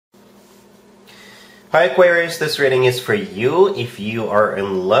Hi Aquarius, this reading is for you if you are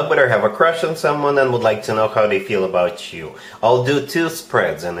in love with or have a crush on someone and would like to know how they feel about you. I'll do two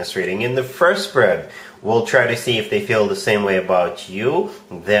spreads in this reading. In the first spread, we'll try to see if they feel the same way about you,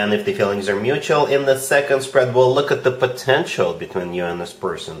 then if the feelings are mutual. In the second spread, we'll look at the potential between you and this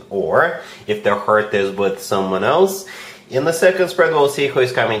person, or if their heart is with someone else. In the second spread, we'll see who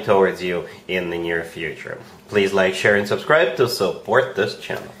is coming towards you in the near future. Please like, share, and subscribe to support this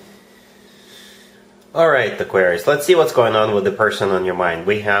channel. Alright, Aquarius, let's see what's going on with the person on your mind.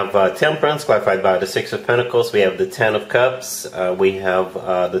 We have Temperance, clarified by the Six of Pentacles. We have the Ten of Cups. We have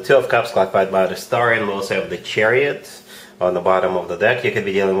the Two of Cups, clarified by the Star. And we also have the Chariot on the bottom of the deck. You could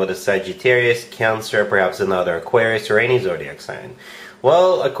be dealing with a Sagittarius, Cancer, perhaps another Aquarius, or any zodiac sign.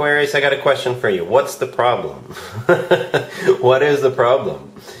 Well, Aquarius, I got a question for you. What's the problem? What is the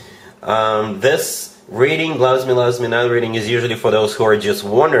problem? This reading, loves me not reading, is usually for those who are just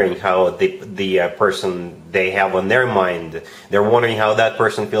wondering how the person they have on their mind, they're wondering how that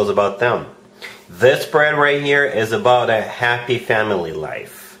person feels about them. This spread right here is about a happy family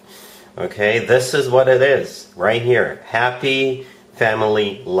life. Okay, this is what it is right here. Happy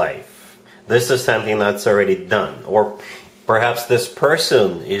family life. This is something that's already done. Or perhaps this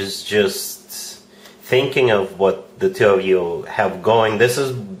person is just thinking of what the two of you have going. This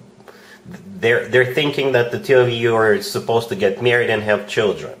is They're thinking that the two of you are supposed to get married and have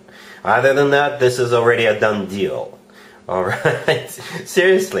children. Other than that, this is already a done deal. Alright?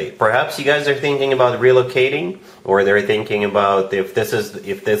 Seriously, perhaps you guys are thinking about relocating, or they're thinking about if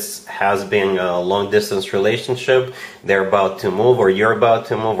this has been a long distance relationship, they're about to move, or you're about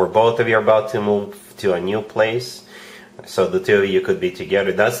to move, or both of you are about to move to a new place. So the two of you could be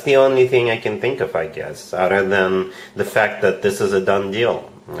together. That's the only thing I can think of, I guess, other than the fact that this is a done deal.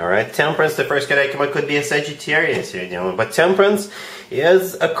 Alright, Temperance, the first card I come up could be a Sagittarius here, but Temperance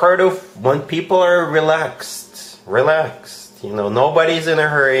is a card of when people are relaxed. Relaxed. You know, nobody's in a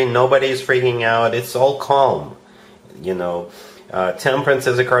hurry, nobody's freaking out, it's all calm. You know, Temperance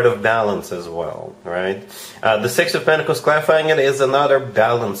is a card of balance as well, right? The Six of Pentacles, clarifying it, is another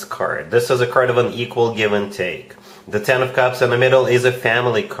balance card. This is a card of an equal give and take. The Ten of Cups in the middle is a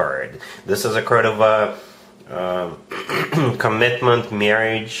family card. This is a card of commitment,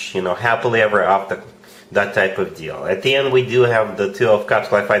 marriage, you know, happily ever after, that type of deal. At the end, we do have the Two of Cups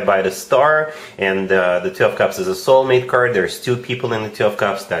clarified by the Star, and the Two of Cups is a soulmate card. There's two people in the Two of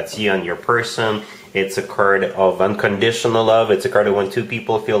Cups. That's you and your person. It's a card of unconditional love. It's a card of when two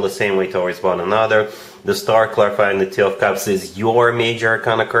people feel the same way towards one another. The Star clarifying the Two of Cups is your major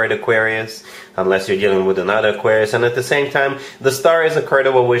arcana card, Aquarius, unless you're dealing with another Aquarius. And at the same time, the Star is a card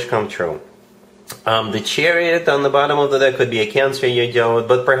of a wish come true. The Chariot on the bottom of the deck could be a Cancer you're dealing with,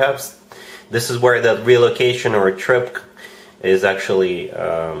 but perhaps this is where that relocation or trip is actually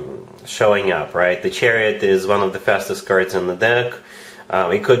showing up, right? The Chariot is one of the fastest cards in the deck.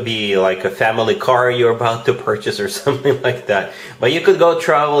 It could be like a family car you're about to purchase or something like that. But you could go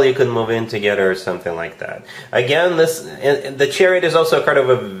travel, you could move in together or something like that. Again, the Chariot is also a card of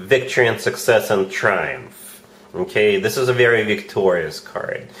a victory and success and triumph. Okay, this is a very victorious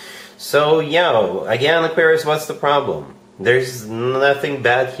card. So, yeah, again, Aquarius, what's the problem? There's nothing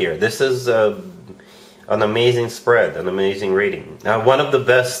bad here. This is an amazing spread, an amazing reading. One of the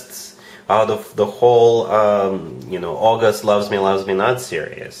best out of the whole, you know, August Loves Me Not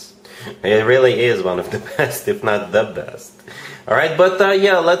series. It really is one of the best, if not the best. Alright, but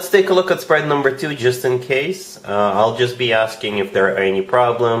yeah, let's take a look at spread number 2 just in case. I'll just be asking if there are any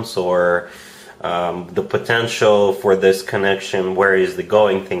problems or the potential for this connection, where is the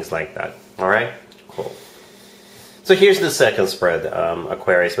going, things like that. Alright? Cool. So here's the second spread,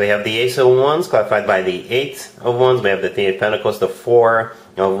 Aquarius. We have the Ace of Wands, clarified by the Eight of Wands. We have the Three of Pentacles, the Four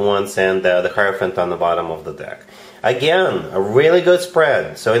of Wands, and the Hierophant on the bottom of the deck. Again, a really good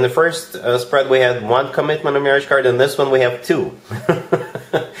spread. So in the first spread we had one commitment and marriage card, and this one we have two.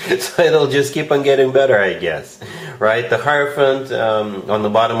 So it'll just keep on getting better, I guess. Right? The Hierophant on the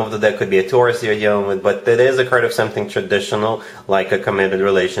bottom of the deck could be a Taurus you're dealing with, but it is a card of something traditional, like a committed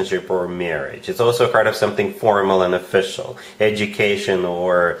relationship or marriage. It's also a card of something formal and official, education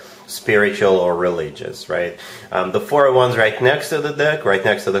or spiritual or religious, right? The Four of Wands right next to the deck, right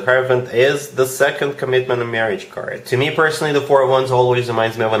next to the Hierophant, is the second commitment and marriage card. To me personally, the Four of Wands always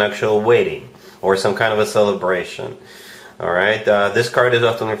reminds me of an actual wedding or some kind of a celebration. Alright, this card is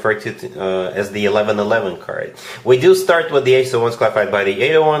often referred to as the 1111 card. We do start with the Ace of Wands clarified by the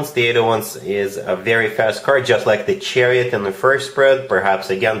Eight of Wands. The Eight of Wands is a very fast card, just like the Chariot in the first spread. Perhaps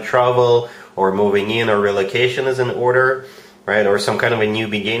again travel or moving in or relocation is in order. right? Or some kind of a new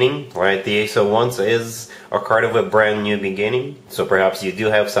beginning, right? The Ace of Wands is a card of a brand new beginning. So perhaps you do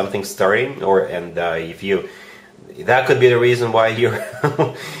have something starting, if you, that could be the reason why you're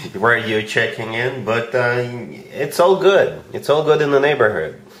where you're checking in. But it's all good. It's all good in the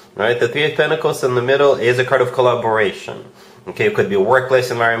neighborhood, right? The Three of Pentacles in the middle is a card of collaboration. Okay, it could be a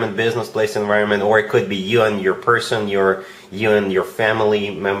workplace environment, business place environment, or it could be you and your person, you and your family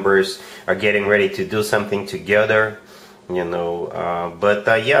members are getting ready to do something together, you know.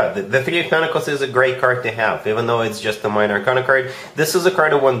 Yeah, the Three of Pentacles is a great card to have, even though it's just a minor arcana card. This is a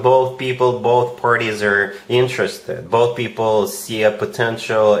card of when both parties are interested. Both people see a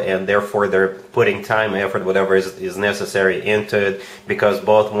potential, and therefore they're putting time, effort, whatever is necessary into it, because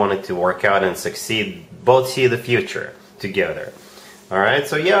both want it to work out and succeed. Both see the future together. Alright,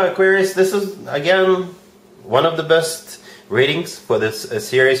 so yeah, Aquarius, this is again one of the best readings for this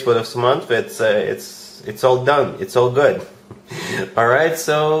series for this month. It's all done. It's all good. Alright,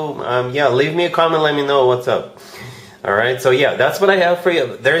 so yeah, leave me a comment, let me know what's up. Alright, so yeah, that's what I have for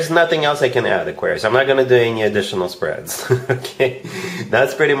you. There's nothing else I can add, Aquarius. I'm not going to do any additional spreads. Okay,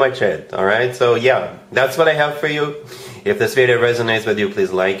 that's pretty much it. Alright, so yeah, that's what I have for you. If this video resonates with you,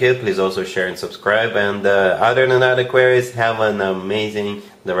 please like it. Please also share and subscribe. And other than that, Aquarius, have an amazing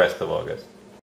the rest of August.